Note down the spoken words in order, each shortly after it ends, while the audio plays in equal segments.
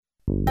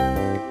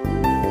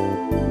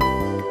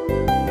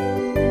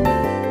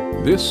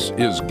This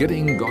is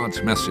Getting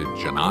God's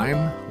Message, and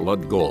I'm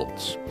Lud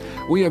Goltz.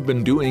 We have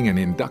been doing an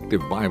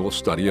inductive Bible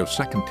study of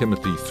 2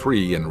 Timothy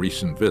 3 in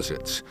recent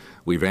visits.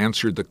 We've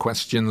answered the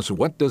questions,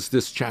 what does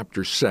this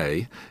chapter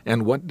say,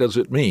 and what does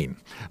it mean?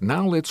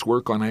 Now let's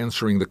work on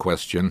answering the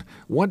question,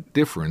 what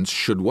difference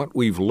should what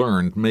we've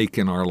learned make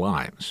in our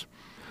lives?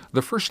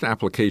 The first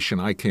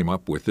application I came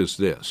up with is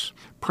this: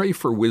 pray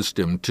for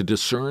wisdom to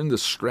discern the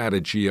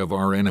strategy of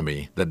our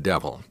enemy, the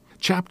devil.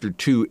 Chapter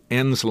 2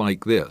 ends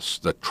like this: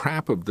 the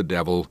trap of the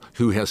devil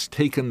who has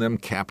taken them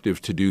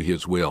captive to do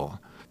his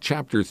will.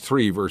 Chapter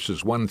 3,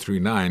 verses 1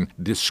 through 9,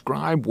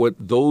 describe what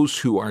those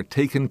who are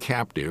taken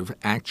captive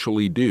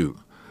actually do.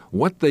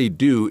 What they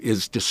do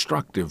is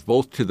destructive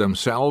both to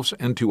themselves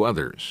and to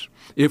others.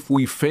 If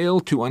we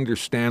fail to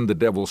understand the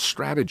devil's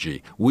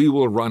strategy, we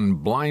will run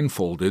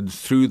blindfolded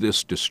through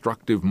this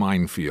destructive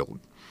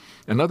minefield.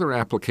 Another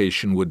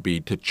application would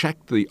be to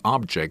check the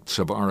objects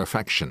of our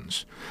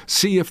affections.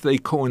 See if they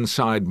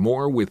coincide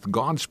more with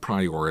God's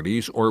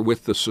priorities or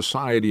with the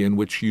society in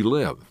which you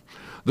live.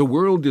 The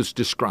world is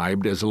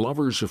described as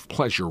lovers of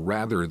pleasure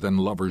rather than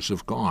lovers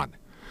of God.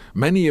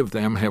 Many of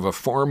them have a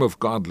form of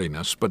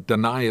godliness but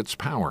deny its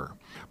power.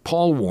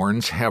 Paul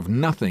warns, have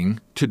nothing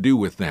to do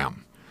with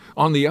them.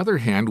 On the other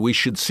hand, we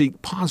should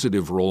seek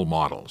positive role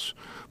models.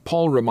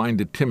 Paul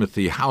reminded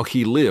Timothy how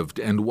he lived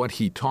and what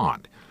he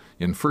taught.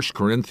 In 1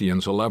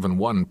 Corinthians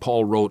 11:1,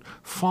 Paul wrote,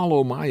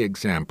 "Follow my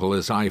example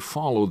as I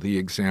follow the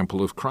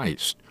example of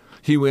Christ."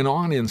 He went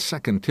on in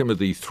 2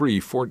 Timothy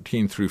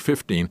 3:14 through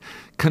 15,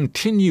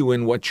 "Continue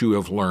in what you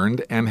have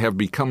learned and have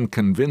become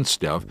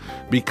convinced of,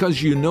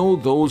 because you know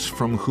those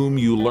from whom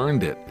you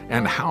learned it,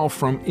 and how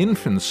from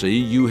infancy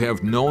you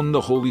have known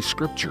the Holy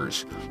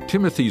Scriptures."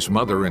 Timothy's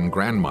mother and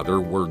grandmother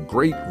were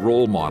great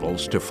role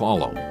models to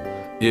follow.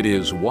 It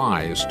is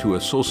wise to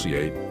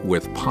associate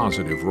with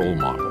positive role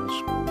models.